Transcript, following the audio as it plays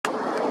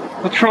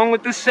What's wrong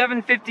with the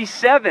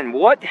 757?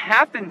 What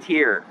happened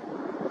here?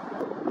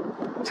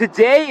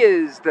 Today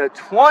is the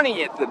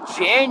 20th of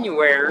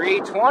January,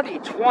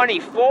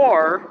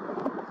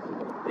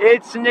 2024.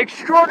 It's an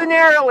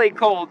extraordinarily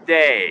cold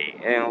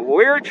day, and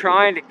we're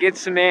trying to get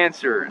some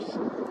answers.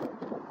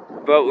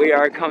 But we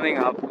are coming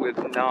up with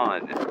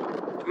none.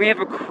 Do we have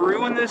a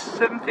crew in this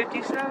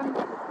 757?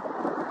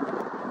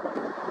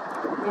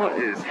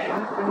 What is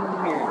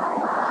happening here?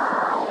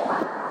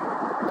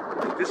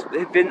 This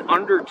had been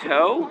under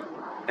tow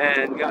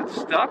and got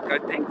stuck. I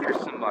think there's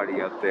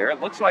somebody up there.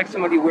 It looks like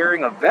somebody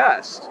wearing a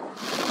vest.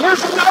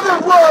 Here's another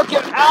look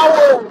at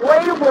our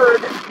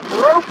wayward,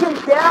 broken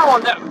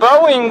down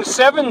Boeing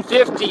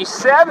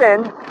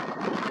 757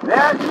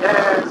 that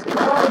has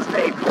caused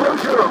a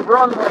closure of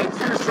runway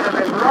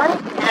 27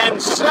 right,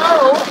 and so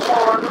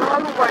on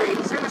runway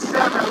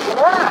 27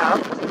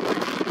 left,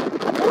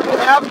 we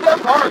have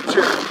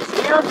departures.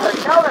 Here's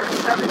another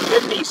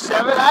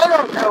 757. I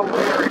don't know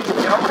where it's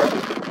going.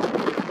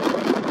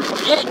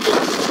 It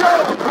is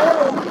so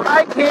cold,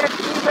 I can't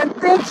even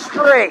think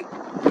straight.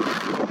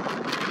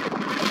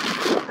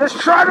 Let's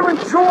try to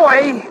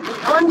enjoy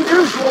the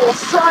unusual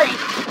sight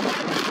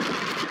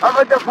of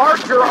a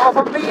departure off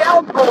of the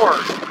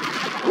outboard.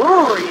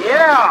 Ooh,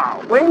 yeah,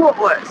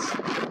 wingless.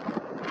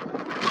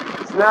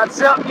 It's not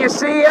something you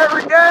see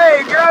every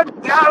day, good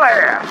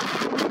golly.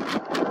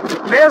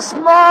 Miss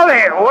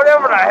Molly,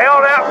 whatever the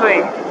hell that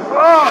means.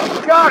 Oh,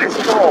 God, it's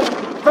cold.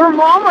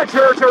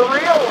 Thermometer to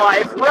real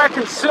life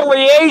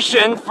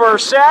reconciliation for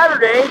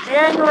Saturday,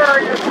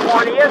 January the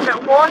 20th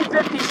at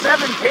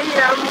 1:57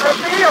 p.m.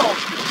 reveals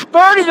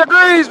 30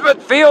 degrees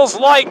but feels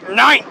like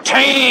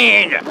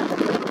 19.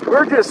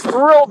 We're just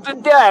thrilled to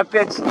death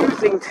it's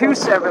using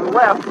 27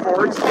 left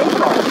for its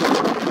takeoff.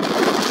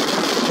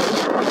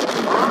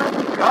 My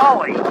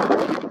golly.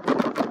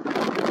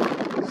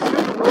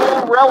 Should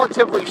roll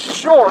relatively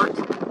short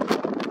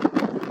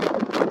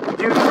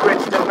due to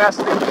its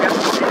domestic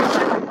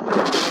gestation.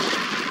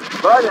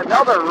 But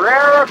another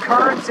rare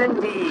occurrence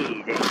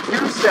indeed.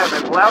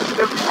 27 left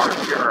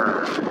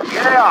departure.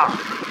 Yeah.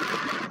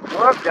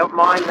 Look, don't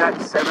mind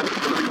that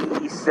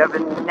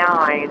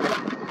 7379.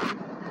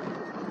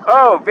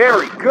 Oh,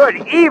 very good,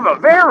 Eva.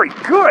 Very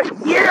good.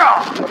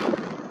 Yeah.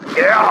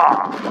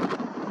 Yeah.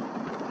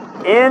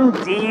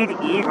 Indeed,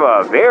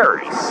 Eva.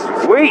 Very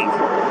sweet.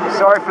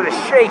 Sorry for the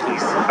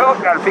shakies. Oh,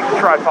 gotta pick the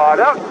tripod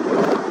up.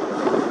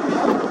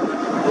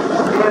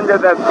 Into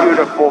the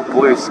beautiful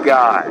blue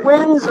sky.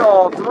 Winds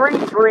all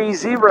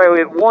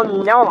 330 at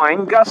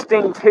 19,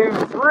 gusting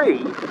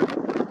 23.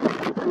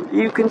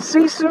 You can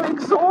see some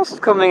exhaust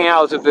coming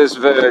out of this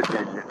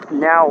version.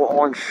 Now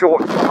on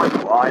short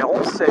time, I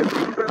also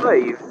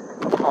believe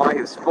I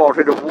have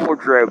spotted a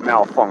wardrobe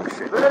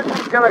malfunction.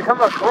 Version's gonna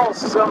come across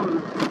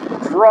some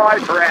dry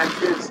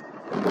branches.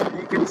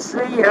 You can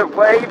see her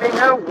waving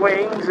her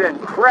wings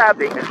and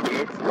crabbing a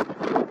bit.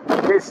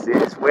 This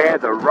is where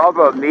the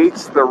rubber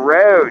meets the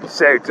road,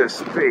 so to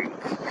speak.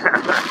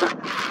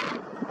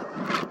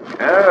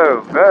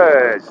 Oh,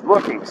 birds,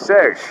 looking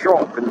so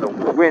sharp in the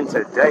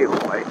winter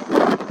daylight.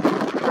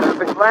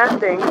 Perfect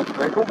landing,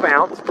 little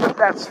bounce, but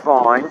that's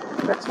fine.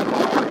 That's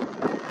fine.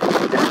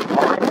 Don't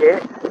mind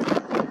it.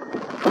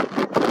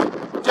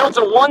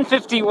 Delta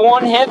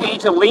 151 Heavy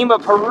to Lima,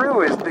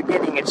 Peru is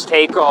beginning its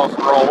takeoff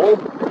roll.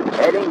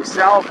 Heading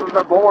south of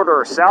the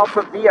border, south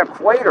of the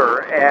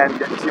equator,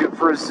 and to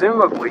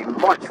presumably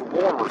much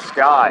warmer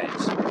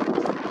skies.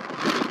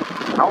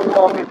 How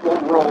long it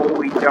will roll,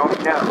 we don't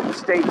know.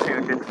 Stay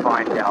tuned and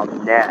find out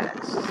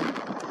next.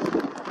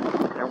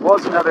 There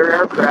was another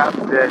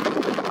aircraft that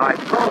I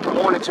thought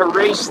wanted to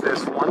race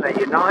this one, the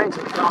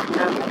United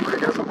Continental, but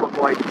it doesn't look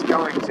like it's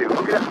going to.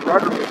 Look at that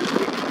rudder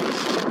gauge.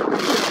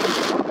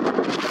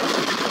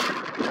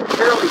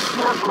 Fairly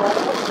short roll,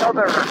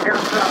 another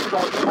aircraft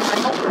on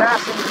final,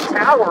 passing the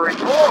tower, and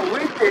oh, we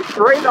did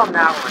great on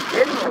that one,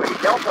 didn't we?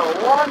 Delta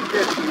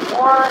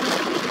 151,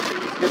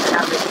 just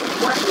having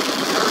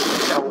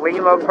 20 to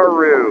Lima,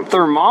 Peru.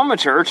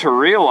 Thermometer to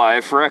real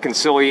life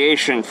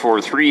reconciliation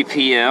for 3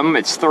 p.m.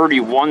 It's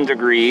 31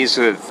 degrees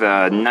with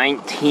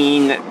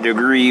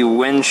 19-degree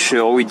wind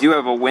chill. We do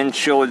have a wind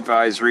chill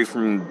advisory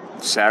from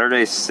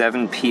Saturday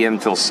 7 p.m.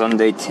 till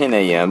Sunday 10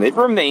 a.m. It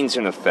remains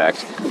in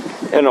effect.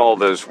 And all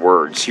those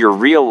words. Your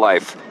real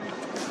life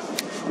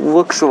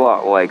looks a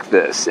lot like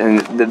this, and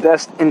the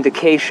best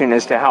indication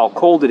as to how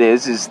cold it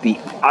is the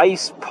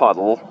ice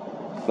puddle,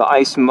 the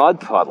ice mud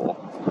puddle,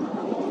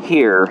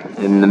 here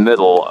in the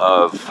middle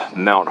of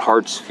Mount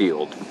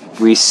Hartsfield.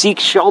 We seek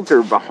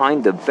shelter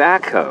behind the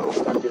backhoe.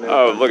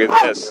 Oh, look at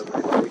this.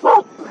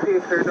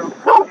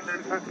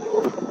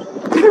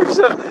 There's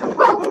a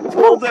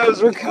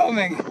bulldozer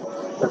coming.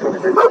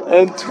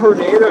 And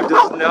Tornado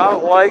does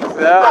not like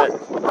that.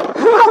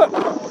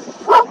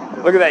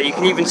 Look at that, you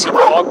can even see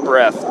dog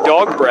breath.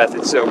 Dog breath,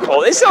 it's so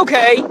cold. It's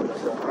okay.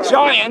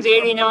 Giant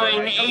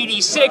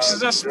 8986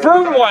 is a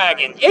sperm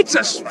wagon. It's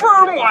a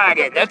sperm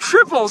wagon. The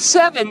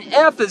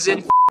 777F is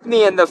in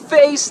me in the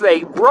face.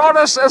 They brought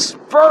us a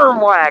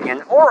sperm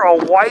wagon, or a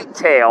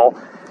whitetail.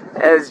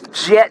 as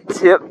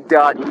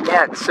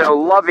jettip.net so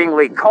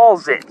lovingly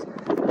calls it.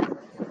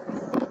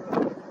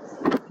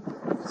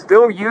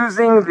 Still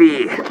using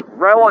the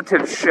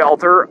relative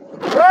shelter.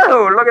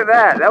 Whoa, look at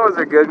that. That was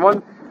a good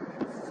one.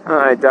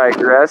 I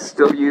digress.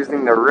 Still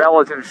using the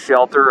relative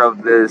shelter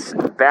of this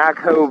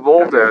backhoe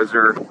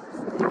bulldozer.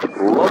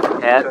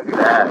 Look at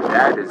that.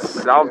 That is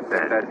something.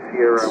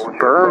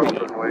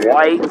 Spermy.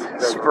 White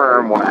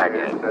sperm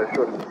wagon.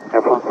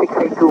 F1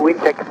 682 wind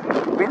check.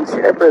 Wind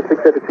check. F1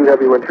 682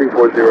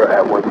 W1340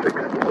 at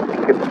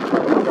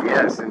 16.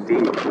 Yes,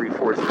 indeed.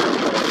 340.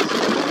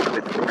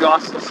 The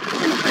gusts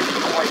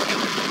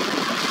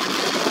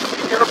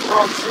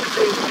Airport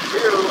 682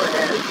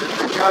 has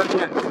begun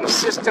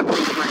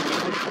consistently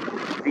bringing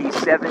the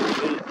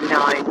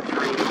 789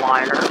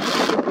 Dreamliner.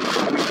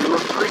 We do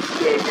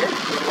appreciate it.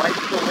 We like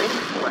the wing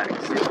flex.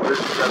 It was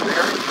the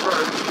very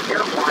first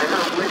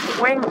airliner with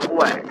wing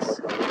flex.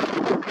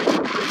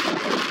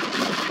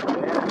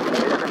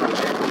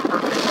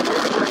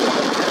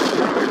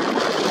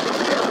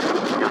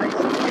 Nice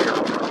air.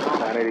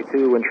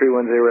 982, wind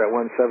 310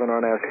 at 17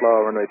 on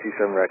Ash-Law, runway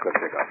 27 right, clear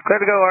takeoff. Clear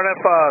to go,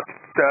 RNF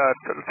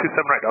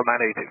 27 right,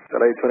 982.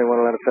 Delay 21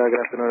 Atlanta Tower, good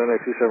afternoon, runway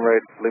 27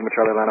 right, Lima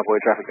Charlie, line up, boy,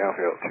 traffic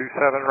downfield.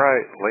 27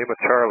 right, Lima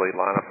Charlie,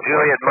 line up.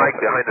 Juliet Mike,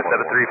 Delay to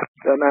 73.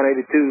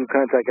 982,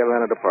 contact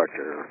Atlanta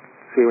departure.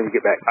 See you when you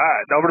get back.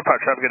 Alright, no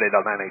departure, have a good day,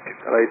 Delta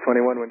 982. Delay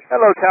 21, wind.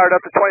 Hello, Tower,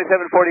 Delta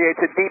 2748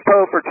 to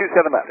depot for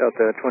 27 left.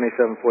 Delta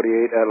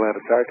 2748,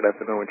 Atlanta Tower, good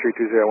afternoon, wind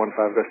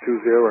 32015, gust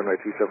 20,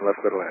 runway 27 left,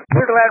 clear to land.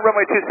 Clear to land,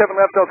 runway 27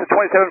 left, Delta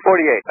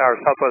 2748. Tower,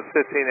 Southwest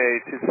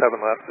 1580, 27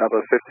 left.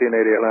 Southwest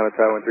 1580, Atlanta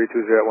Tower, wind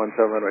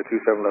 32017, runway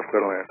 27 left, clear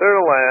to land. Clear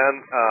to land,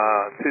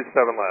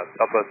 27 left,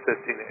 Southwest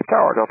 1580.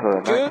 Tower, Delta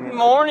 19. Good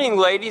morning,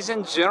 ladies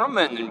and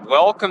gentlemen, and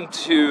welcome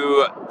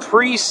to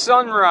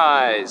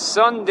pre-sunrise,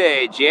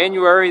 Sunday,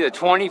 January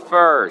the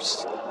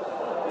 21st.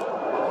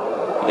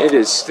 It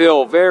is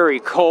still very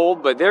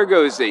cold, but there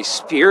goes a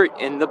spirit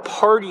in the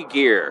party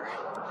gear.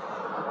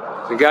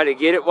 We got to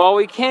get it while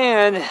we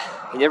can.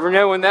 You never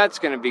know when that's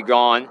going to be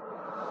gone.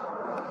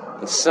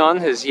 The sun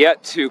has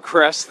yet to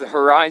crest the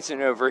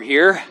horizon over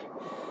here,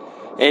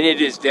 and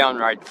it is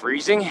downright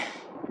freezing.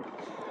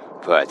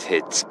 But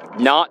it's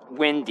not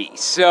windy,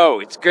 so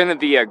it's going to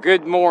be a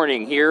good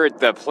morning here at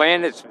the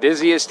planet's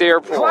busiest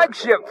airport.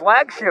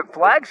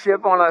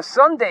 Flagship on a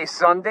Sunday.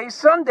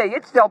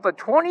 It's Delta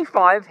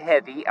 25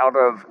 Heavy out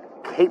of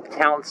Cape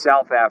Town,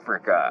 South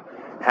Africa.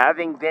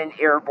 Having been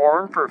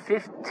airborne for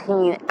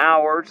 15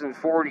 hours and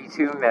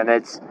 42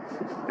 minutes,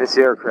 this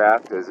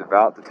aircraft is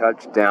about to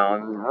touch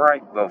down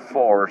right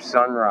before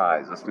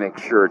sunrise. Let's make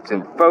sure it's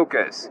in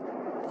focus.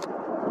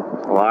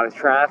 A lot of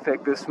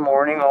traffic this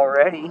morning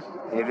already.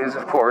 It is,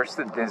 of course,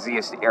 the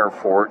busiest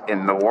airport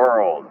in the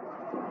world.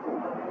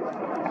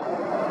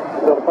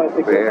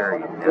 Very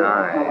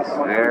nice,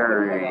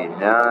 very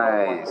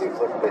nice.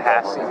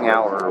 Passing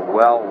our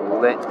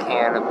well-lit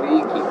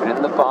canopy, keep it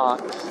in the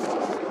box.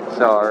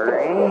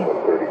 Sorry.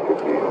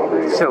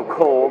 So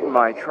cold,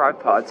 my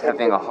tripod's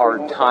having a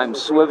hard time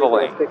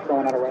swiveling.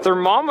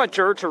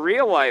 Thermometer to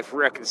real-life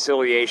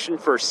reconciliation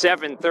for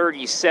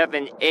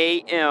 7:37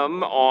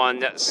 a.m.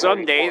 on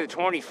Sunday, the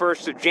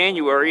 21st of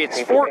January. It's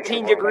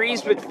 14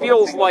 degrees, but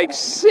feels like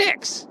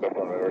 6.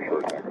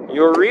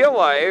 Your real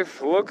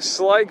life looks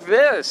like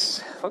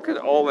this. Look at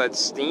all that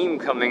steam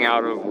coming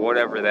out of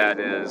whatever that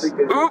is.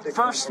 Oop,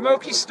 first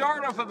smoky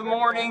startup of the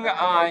morning.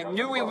 I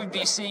knew we would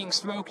be seeing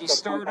smoky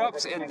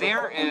startups, and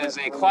there is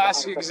a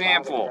classic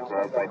example.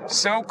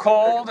 So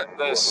cold,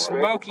 the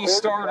smoky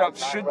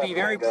startups should be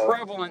very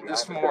prevalent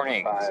this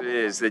morning. It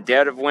is the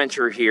dead of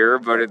winter here,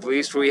 but at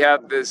least we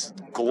have this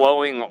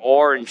glowing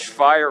orange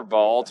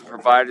fireball to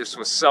provide us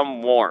with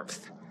some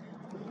warmth.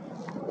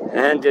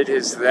 And it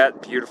is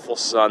that beautiful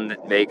sun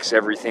that makes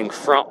everything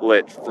front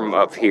lit from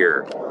up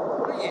here.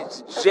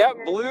 It's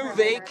JetBlue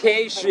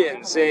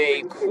Vacations,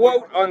 a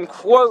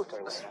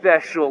quote-unquote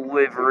special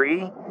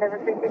livery.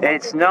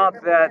 It's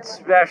not that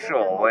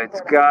special. It's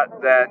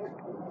got that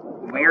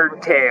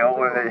weird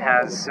tail and it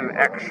has some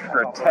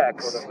extra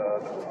text.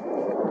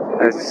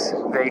 That's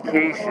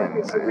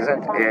Vacations,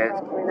 isn't it?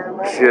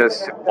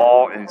 Just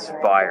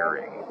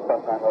awe-inspiring.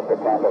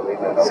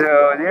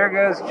 So there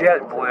goes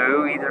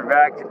JetBlue, either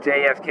back to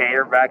JFK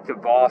or back to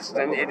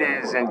Boston. It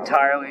is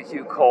entirely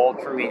too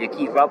cold for me to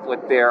keep up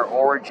with their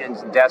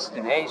origins and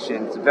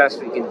destinations. The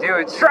best we can do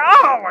is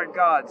oh my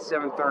God,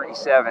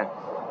 737.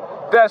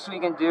 Best we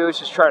can do is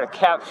just try to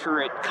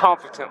capture it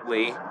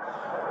competently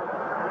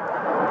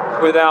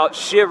without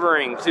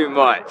shivering too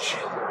much.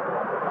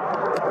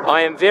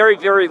 I am very,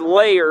 very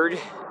layered,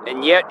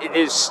 and yet it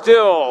is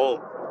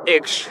still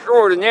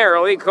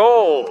extraordinarily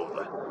cold.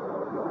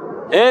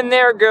 And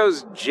there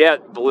goes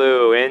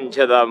JetBlue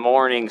into the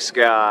morning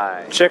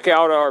sky. Check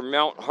out our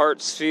Mount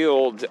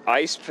Hartsfield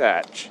ice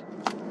patch.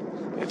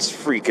 It's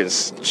freaking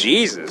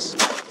Jesus.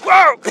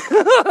 Whoa!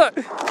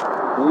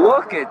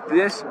 Look at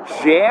this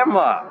jam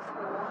up.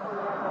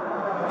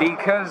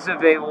 Because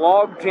of a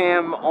log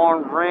jam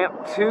on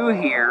ramp 2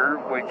 here,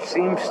 which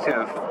seems to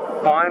have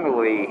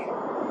finally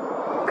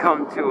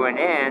come to an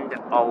end,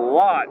 a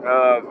lot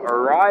of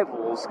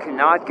arrivals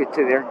cannot get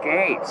to their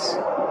gates.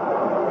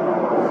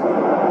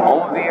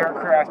 All of the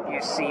aircraft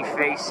you see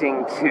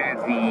facing to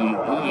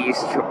the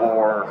east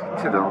or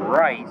to the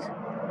right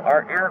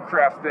are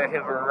aircraft that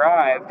have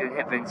arrived and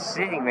have been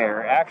sitting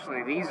there.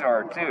 Actually, these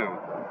are too.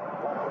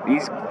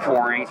 These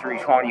 4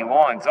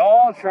 A321s,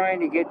 all trying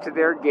to get to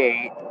their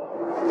gate.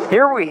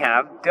 Here we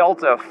have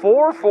Delta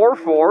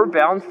 444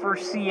 bound for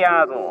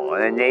Seattle,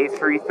 an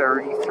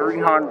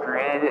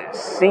A330-300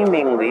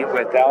 seemingly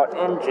without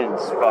engine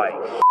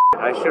spike.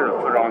 I should have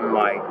put on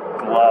my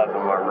glove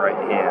on my right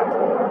hand.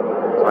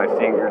 My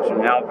fingers are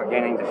now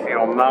beginning to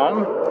feel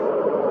numb.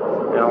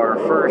 Our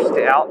first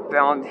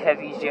outbound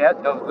heavy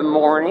jet of the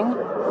morning,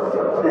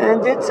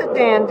 and it's a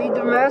dandy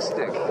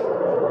domestic.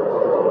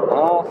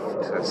 Off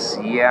to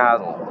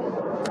Seattle.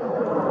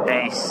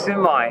 A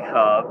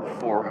semi-hub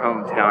for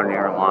Hometown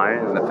Airline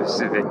in the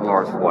Pacific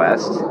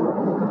Northwest.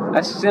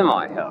 A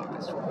semi-hub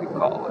is what we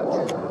call it.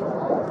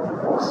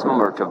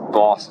 Similar to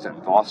Boston.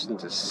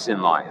 Boston's a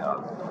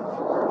semi-hub.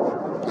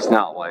 It's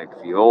not like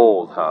the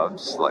old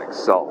hubs like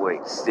Salt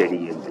Lake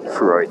City and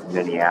Detroit,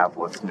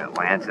 Minneapolis, and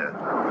Atlanta.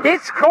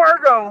 It's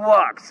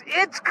Cargolux!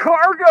 It's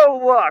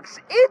Cargolux!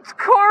 It's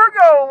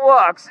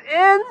Cargolux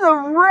in the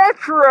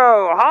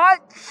retro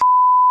hot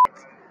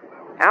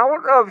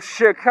out of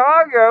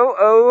Chicago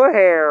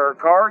O'Hare.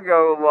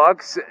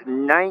 Cargolux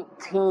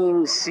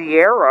 19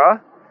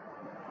 Sierra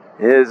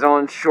is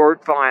on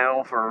short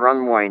final for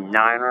runway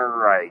 9er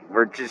right.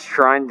 We're just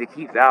trying to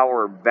keep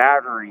our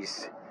battery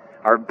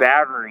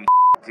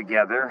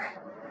together.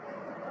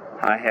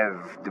 I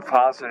have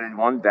deposited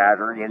one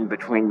battery in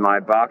between my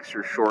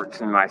boxer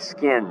shorts and my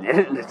skin in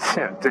an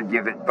attempt to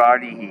give it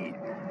body heat.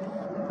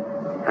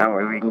 That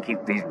way we can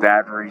keep these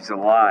batteries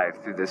alive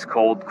through this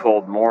cold,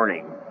 cold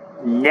morning.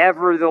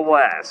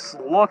 Nevertheless,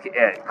 look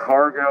at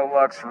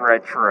Cargolux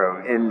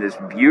Retro in this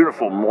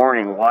beautiful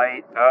morning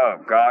light. Oh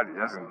God, it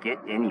doesn't get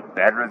any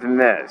better than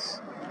this.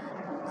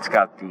 It's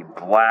got the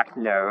black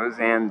nose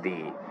and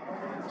the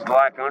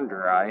black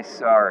under eye.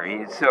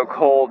 Sorry, it's so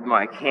cold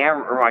my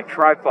camera or my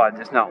tripod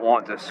does not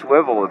want to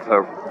swivel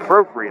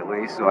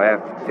appropriately, so I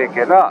have to pick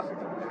it up.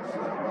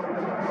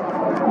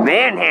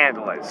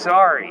 Manhandle it.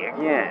 Sorry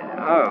again.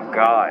 Oh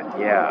God,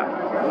 yeah.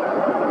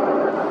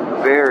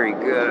 Very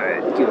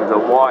good. Give it a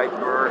wide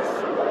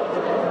berth.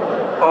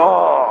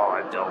 Oh,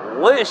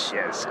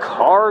 delicious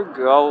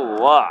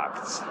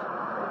Cargolux.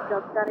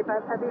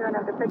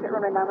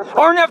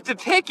 Or enough to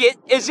pick it,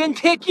 as in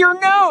pick your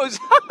nose.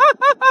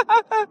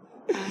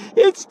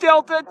 It's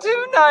Delta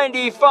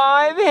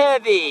 295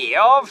 Heavy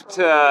off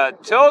to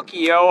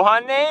Tokyo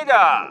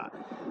Haneda.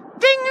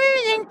 Ding,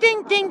 ding,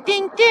 ding, ding,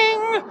 ding,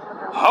 ding.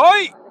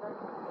 Hi!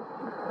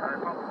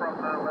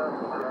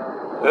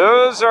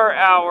 Those are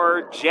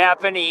our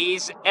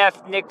Japanese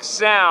ethnic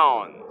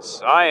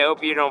sounds. I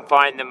hope you don't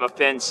find them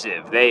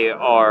offensive. They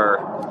are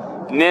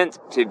meant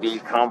to be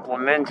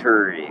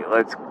complimentary.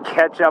 Let's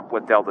catch up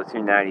with Delta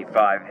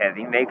 295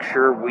 Heavy. Make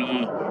sure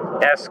we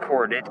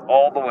escort it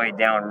all the way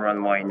down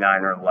runway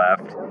 9er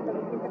left.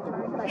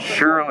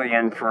 Surely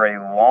in for a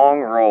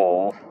long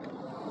roll,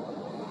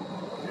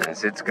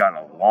 as it's got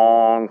a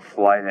long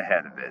flight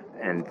ahead of it.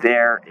 And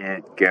there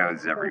it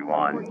goes,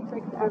 everyone.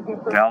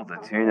 Delta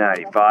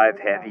 295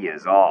 Heavy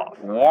is off.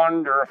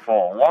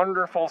 Wonderful,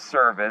 wonderful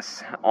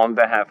service on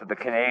behalf of the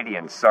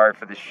Canadians. Sorry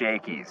for the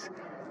shakies.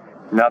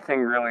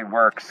 Nothing really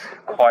works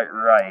quite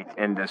right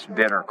in this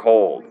bitter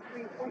cold.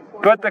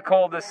 But the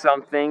cold is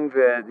something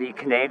that the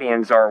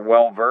Canadians are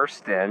well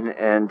versed in,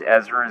 and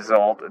as a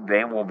result,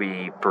 they will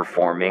be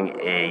performing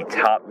a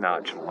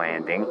top-notch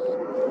landing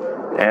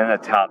and a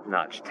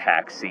top-notch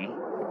taxi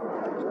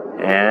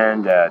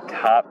and a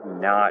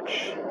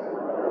top-notch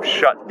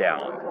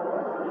shutdown.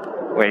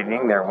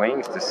 Waving their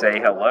wings to say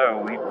hello.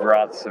 We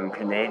brought some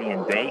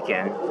Canadian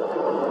bacon.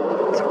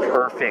 It's a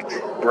perfect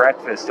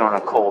breakfast on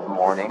a cold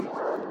morning.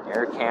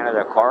 Air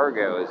Canada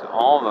Cargo is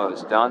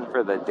almost done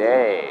for the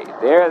day.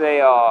 There they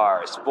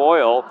are.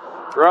 Spoil,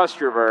 thrust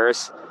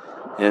reverse,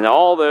 and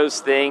all those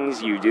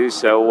things you do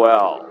so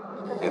well.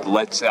 It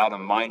lets out a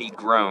mighty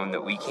groan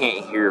that we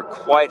can't hear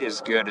quite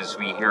as good as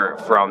we hear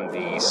it from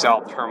the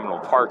South Terminal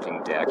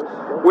parking deck,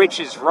 which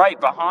is right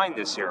behind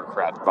this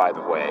aircraft, by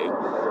the way,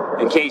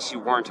 in case you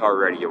weren't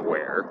already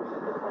aware.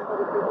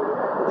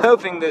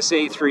 Hoping this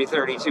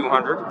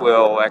A330-200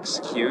 will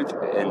execute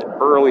an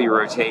early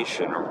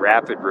rotation, a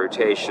rapid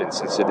rotation,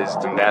 since it is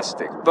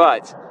domestic,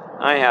 but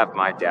I have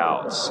my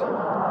doubts.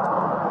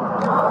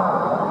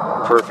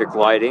 Perfect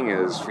lighting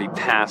as we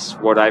pass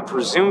what I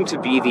presume to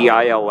be the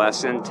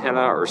ILS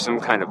antenna or some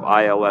kind of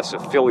ILS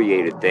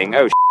affiliated thing.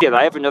 Oh shit,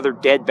 I have another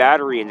dead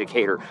battery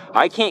indicator.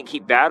 I can't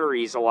keep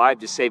batteries alive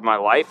to save my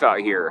life out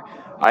here.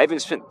 I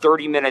haven't spent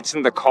 30 minutes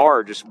in the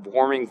car just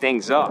warming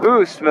things up.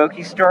 Ooh,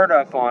 smoky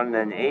startup on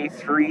an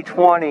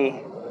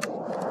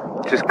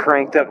A320. Just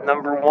cranked up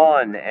number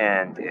 1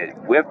 and it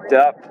whipped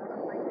up.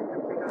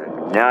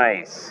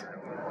 Nice.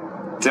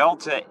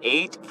 Delta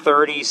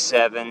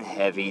 837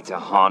 Heavy to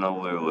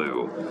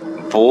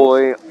Honolulu.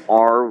 Boy,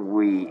 are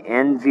we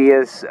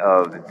envious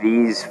of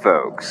these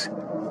folks,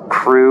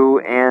 crew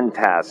and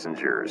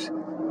passengers,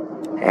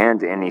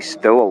 and any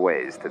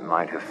stowaways that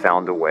might have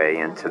found a way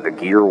into the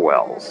gear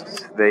wells.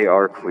 They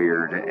are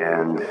cleared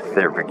and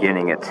they're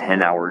beginning a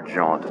 10-hour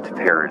jaunt to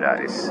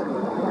paradise.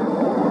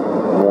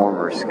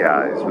 Warmer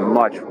skies,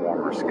 much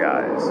warmer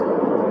skies.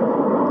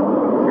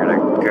 We're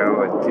gonna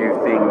go and do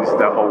things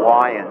the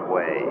Hawaiian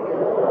way,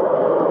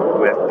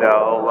 with the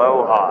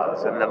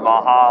alohas and the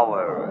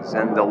mahalos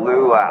and the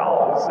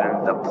luau's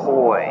and the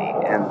poi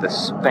and the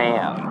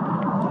spam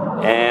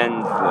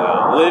and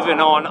living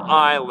on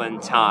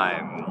island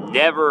time,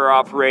 never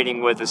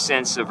operating with a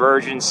sense of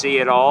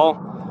urgency at all,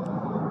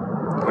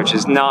 which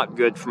is not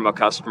good from a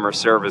customer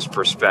service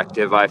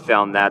perspective. I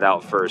found that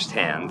out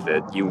firsthand,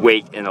 that you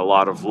wait in a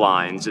lot of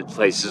lines at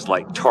places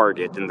like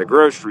Target and the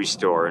grocery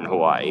store in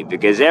Hawaii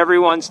because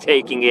everyone's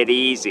taking it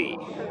easy.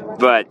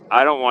 But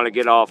I don't want to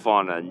get off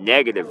on a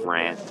negative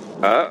rant.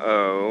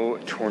 Uh-oh,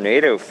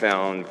 tornado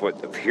found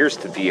what appears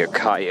to be a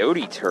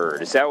coyote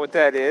turd. Is that what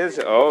that is?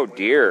 Oh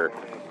dear.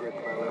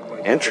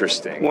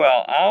 Interesting.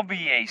 Well, I'll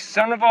be a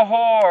son of a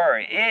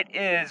whore. It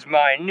is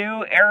my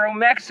new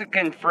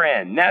Aeromexican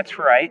friend. That's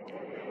right.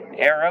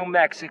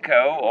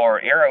 Aeromexico,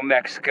 or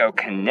Aeromexico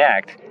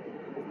Connect,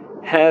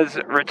 has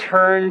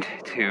returned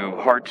to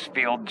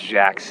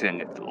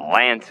Hartsfield-Jackson,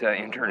 Atlanta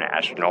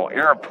International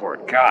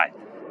Airport. God,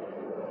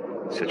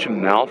 such a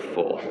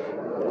mouthful.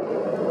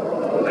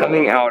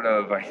 Coming out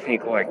of, I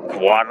think, like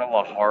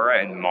Guadalajara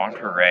and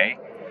Monterey.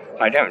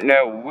 I don't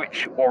know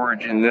which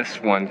origin this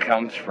one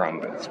comes from,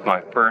 but it's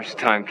my first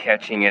time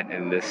catching it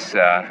in this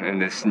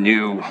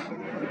new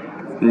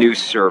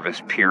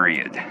service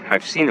period.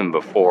 I've seen them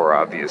before,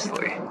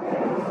 obviously.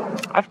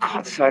 I've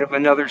caught sight of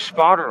another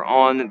spotter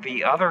on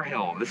the other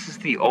hill. This is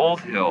the old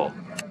hill.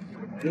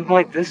 Who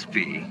might this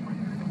be?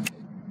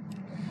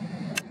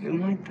 Who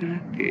might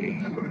that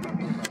be?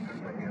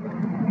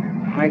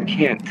 I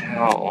can't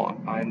tell.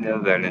 I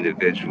know that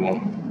individual.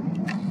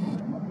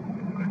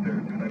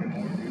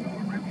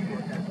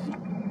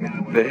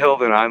 The hill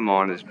that I'm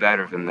on is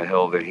better than the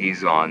hill that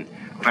he's on,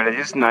 but it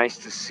is nice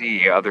to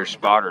see other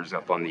spotters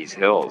up on these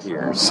hills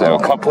here. So a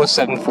couple of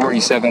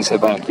 747s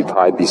have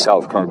occupied the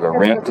South Cargo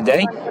ramp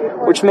today,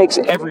 which makes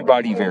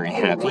everybody very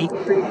happy.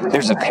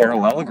 There's a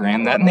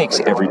parallelogram that makes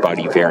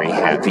everybody very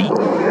happy.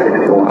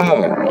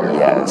 Oh,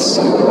 yes.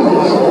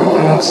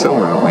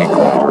 Absolutely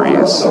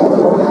glorious.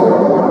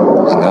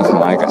 There's nothing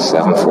like a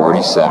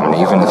 747,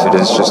 even if it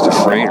is just a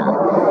freighter.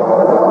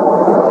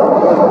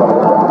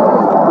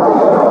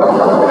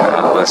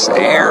 Less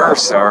air,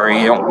 sorry,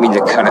 I don't mean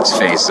to cut its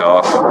face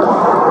off.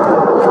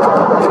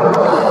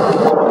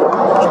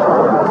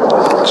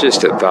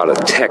 Just about a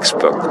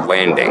textbook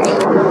landing.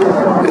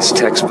 As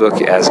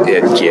textbook as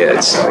it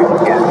gets.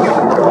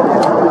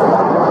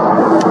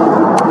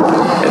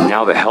 And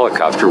now the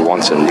helicopter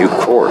wants a new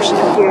course.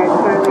 Here,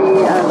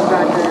 Charlie,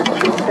 Roger.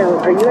 So,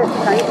 are you at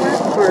site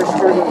work or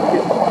Cargo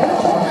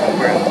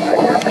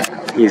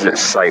 2? He's at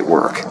site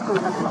work.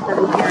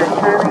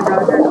 Charlie,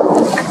 Roger.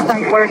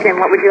 Site work, and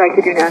what would you like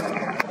to do next?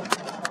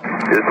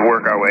 Just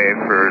work our way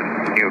for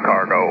new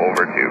cargo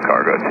over to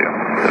Cargo 2.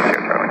 Here,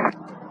 Charlie.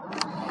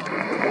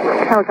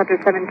 Helicopter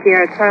 7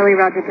 Sierra, Charlie,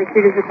 Roger,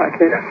 pursuit is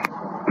requested.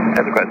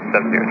 As requested,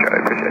 7 Sierra,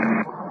 Charlie, appreciate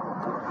it.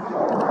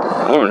 I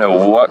don't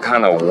know what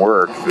kind of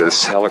work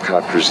this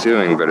helicopter's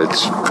doing, but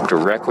it's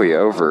directly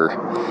over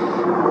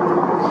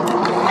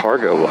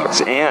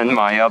Cargolux. And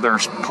my other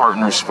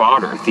partner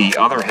spotter, the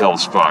other hill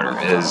spotter,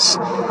 is...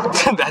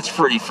 that's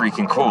pretty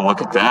freaking cool.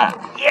 Look at that.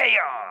 Yeah!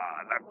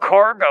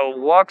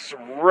 Cargolux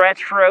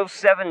Retro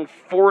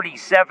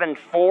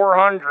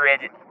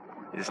 747-400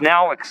 is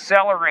now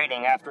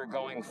accelerating after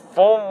going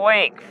full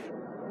length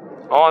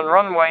on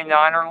runway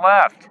 9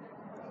 left.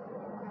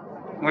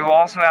 We will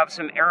also have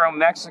some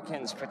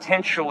Aeromexicans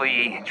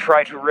potentially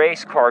try to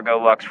race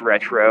Cargolux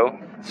Retro,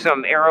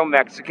 some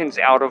Aeromexicans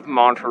out of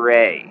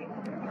Monterey.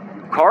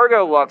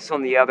 Cargolux,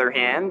 on the other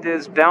hand,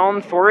 is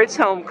bound for its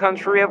home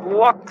country of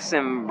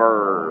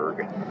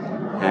Luxembourg.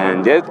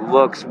 And it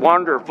looks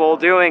wonderful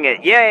doing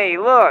it. Yay,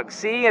 look,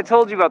 see, I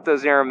told you about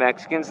those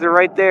Aeromexicans, they're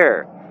right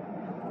there.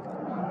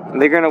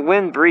 They're going to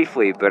win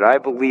briefly, but I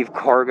believe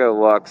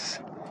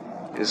Cargolux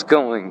is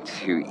going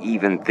to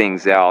even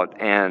things out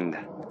and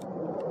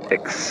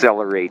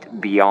accelerate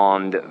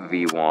beyond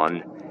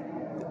V1,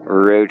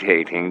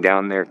 rotating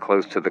down there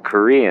close to the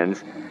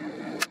Koreans.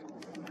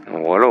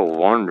 What a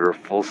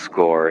wonderful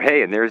score.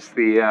 Hey, and there's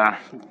the,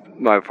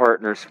 my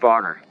partner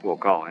spotter, we'll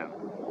call him.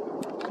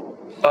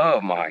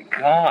 Oh my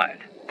God,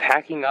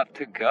 packing up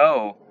to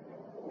go.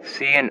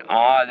 See an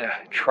odd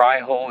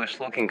tri-hole-ish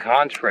looking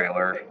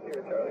contrailer.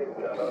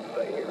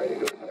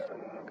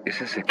 Is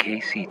this a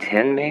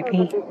KC-10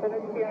 maybe?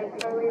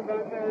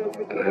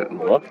 It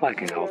looked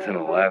like an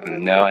L-1011.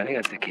 No, I think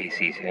that's a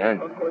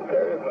KC-10.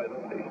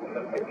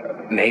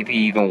 Maybe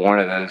even one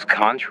of those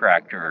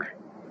contractor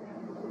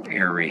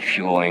air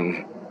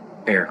refueling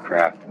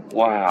aircraft.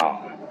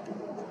 Wow.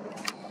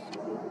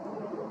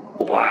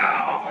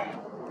 Wow.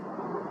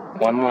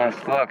 One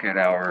last look at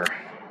our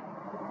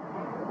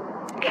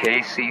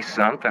KC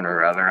something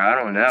or other, I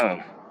don't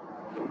know.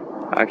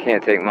 I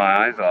can't take my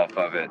eyes off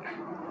of it.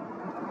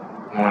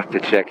 We'll have to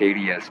check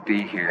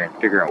ADSB here and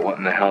figure out what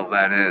in the hell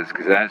that is,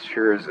 because that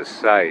sure is a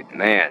sight,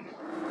 man.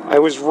 I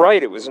was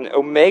right, it was an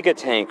Omega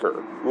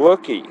tanker.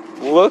 Looky.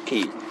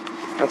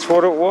 That's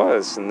what it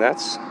was, and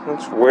that's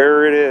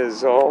where it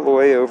is, all the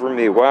way over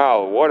me.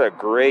 Wow, what a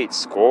great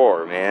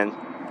score, man.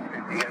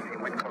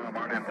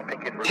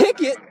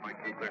 Pick it?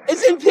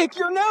 As in pick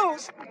your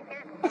nose?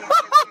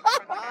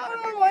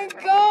 Oh my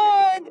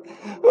god!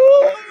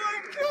 Oh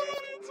my god!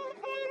 It's so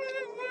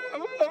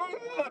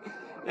funny!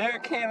 Air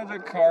Canada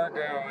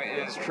Cargo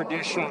is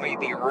traditionally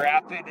the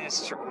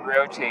rapidest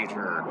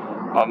rotator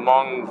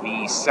among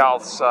the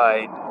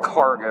Southside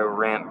Cargo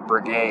Ramp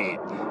Brigade.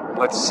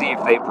 Let's see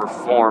if they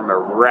perform a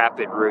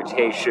rapid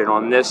rotation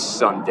on this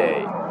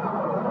Sunday.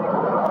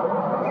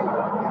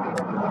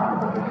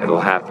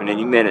 It'll happen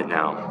any minute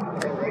now.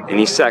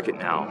 Any second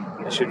now.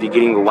 I should be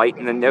getting light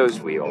in the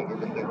nose wheel.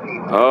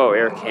 Oh,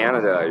 Air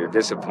Canada, you're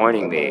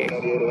disappointing me.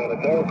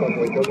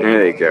 There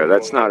they go.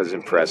 That's not as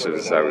impressive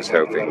as I was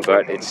hoping,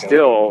 but it's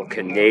still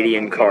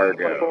Canadian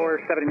cargo.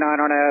 2479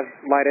 on a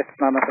lightest,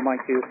 9 left of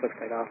Mike 2, let's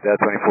take off. That's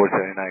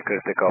 2479,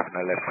 clear take off,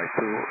 9 left, Mike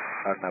 2,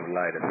 on the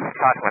lightest.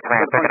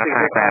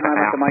 2609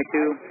 left of Mike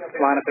 2,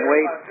 line up and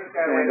wait,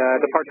 and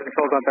departure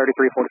controls on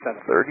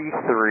 3347.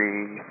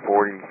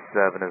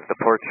 3347 is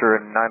departure,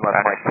 9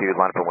 left Mike 2,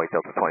 line up and wait,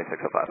 Delta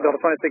 2605. Delta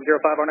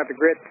 2605 on after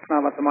grid,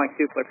 9 left of Mike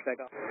 2, clear for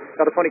takeoff.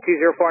 Delta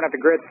 2204 on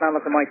after grid, 9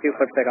 left of Mike 2,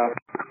 clear for takeoff.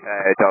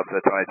 Hey, Delta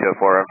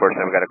 2204,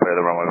 unfortunately we got to clear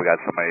the runway, we got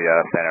somebody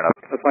standing up.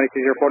 Delta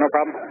 2204, no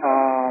problem.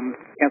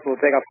 Cancel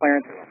the takeoff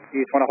clearance.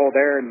 You just want to hold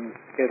there and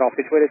get it all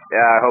situated?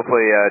 Yeah,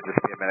 hopefully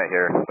just be a minute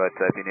here, but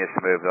if you need us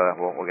to move,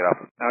 we'll get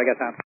off. No, we got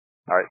time.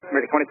 All right.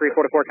 American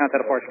 2344,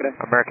 contact departure today.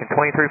 American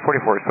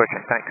 2344,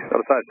 switching, thanks.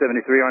 Delta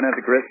 573 on at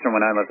the grid, from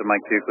 9 left of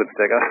Mike 2, clip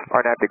takeoff.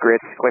 On at the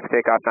grid, clip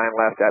takeoff, 9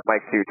 left at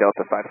Mike 2,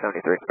 Delta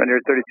 573. Frontier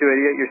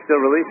 3288, you're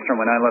still released,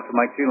 from 9 left of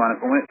Mike 2, line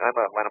up and wait. I'm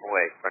line up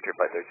away, Frontier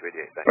Flight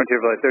 3288, thanks.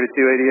 Frontier Flight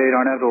 3288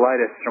 on at the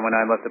lightest, from 9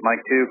 left of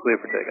Mike 2, clear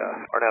for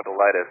takeoff. On at the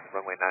lightest,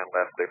 runway 9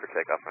 left, clear for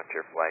takeoff,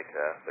 Frontier Flight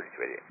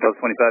 3288. Delta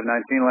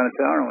 2519, line of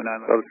tower, runway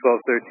 9 left. Delta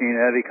 1213,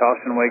 heavy,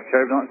 caution, wake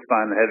turbulence,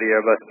 find the heavy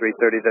Airbus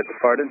 330 that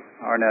departed.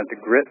 RNAV to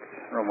grits,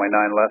 runway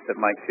 9 left at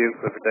Mike 2,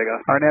 clear for takeoff.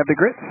 RNAV to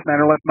grits, 9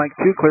 left, Mike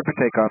 2, clear for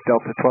takeoff,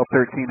 Delta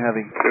 1213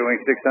 heavy. Clear wing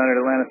 600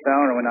 Atlanta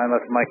Tower, runway 9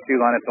 left at Mike 2,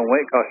 line up and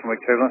wait, caution,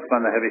 wake turbulence,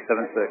 find the heavy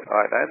 76. All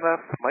right, 9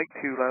 left, Mike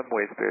 2, line up and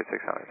wait, Spirit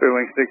 600. Clear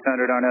wing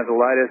 600, RNAV the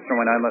lightest,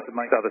 runway 9 left at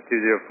Mike. Southwest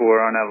 204,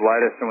 RNAV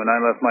lightest, runway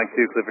 9 left, Mike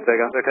 2, clear for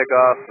takeoff. Clear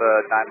takeoff,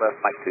 9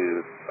 left, Mike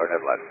 2,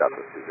 RNAV left,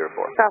 Southwest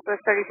 204. Southwest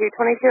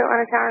 3222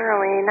 on a tower,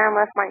 runway 9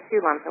 left, Mike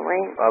 2, line up and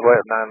wait.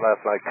 Wait, 9 left,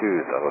 Mike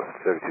 2, Southwest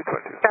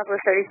 3222. Southwest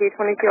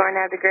 3222,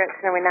 RNAV to grits,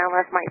 runway 9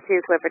 left, Mike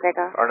 2, clear for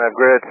takeoff. RNAV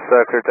grids,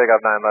 clear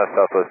takeoff, 9 left,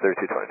 Southwest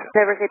 3222.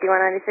 Over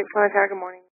 5196 on a tower, good morning.